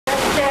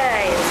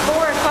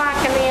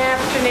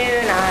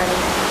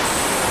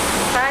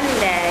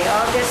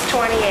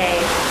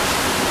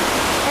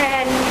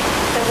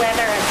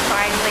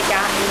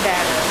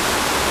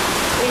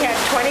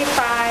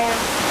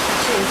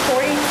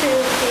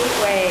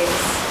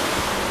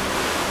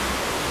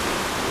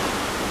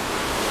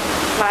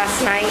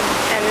last night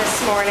and this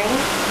morning.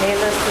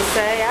 Needless to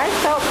say, I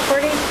felt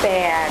pretty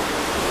bad.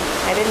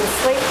 I didn't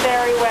sleep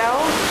very well.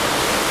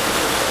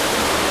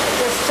 I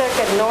just took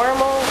a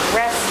normal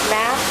rest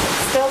nap.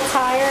 Still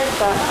tired,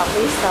 but at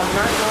least I'm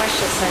not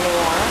nauseous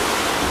anymore.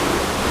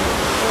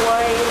 The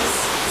waves,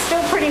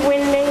 still pretty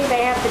windy.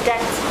 They have the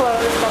decks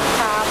closed up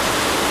top.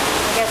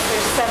 I guess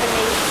there's 70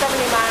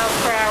 miles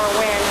per hour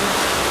wind.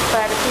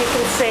 But if you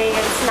can see,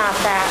 it's not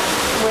that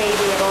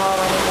wavy at all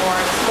anymore.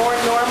 It's more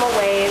normal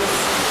waves.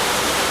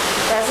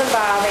 Doesn't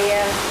bother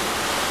you.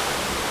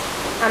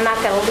 I'm not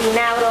going to lean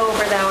out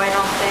over though, I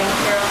don't think.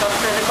 Here, I'll go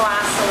through the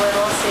glass a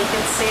little so you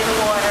can see the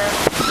water.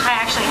 I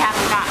actually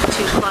haven't gotten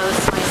too close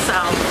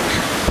myself.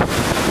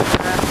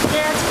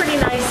 Yeah, it's pretty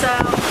nice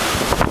out.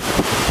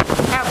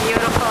 How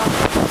beautiful.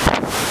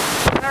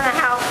 I don't know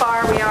how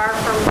far we are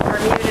from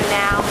Bermuda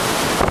now.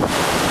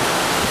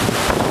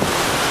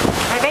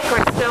 I think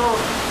we're still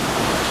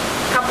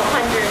a couple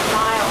hundred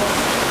miles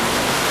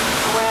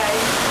away.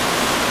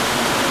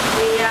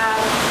 We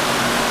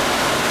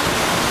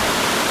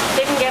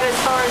didn't get as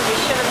far as we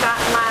should have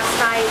gotten last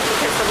night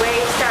because the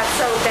waves got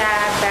so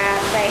bad that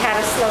they had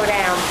to slow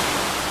down.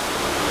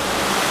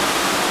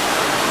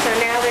 So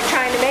now they're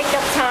trying to make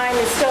up time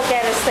and still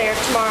get us there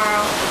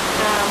tomorrow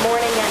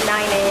morning at 9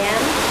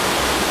 a.m.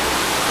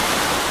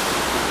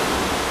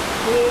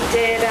 We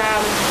did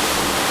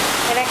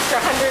an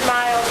extra 100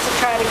 miles to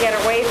try to get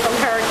away from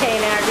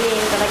Hurricane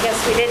Irene, but I guess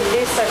we didn't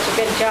do such a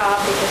good job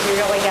because we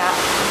really got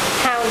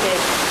pounded.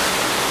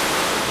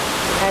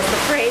 As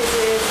the phrase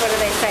is, what do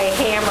they say,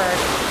 hammered.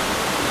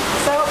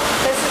 So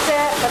this is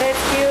it, but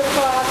it's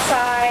beautiful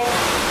outside.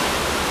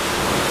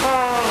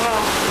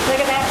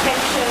 Look at that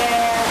picture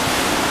there.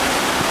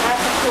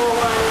 That's a cool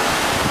one.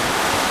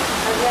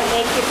 Doesn't it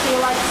make you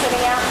feel like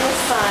sitting out in the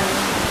sun?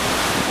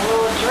 A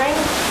little drink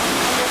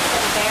and just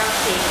some bare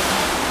feet.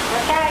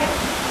 Okay,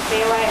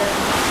 see you later.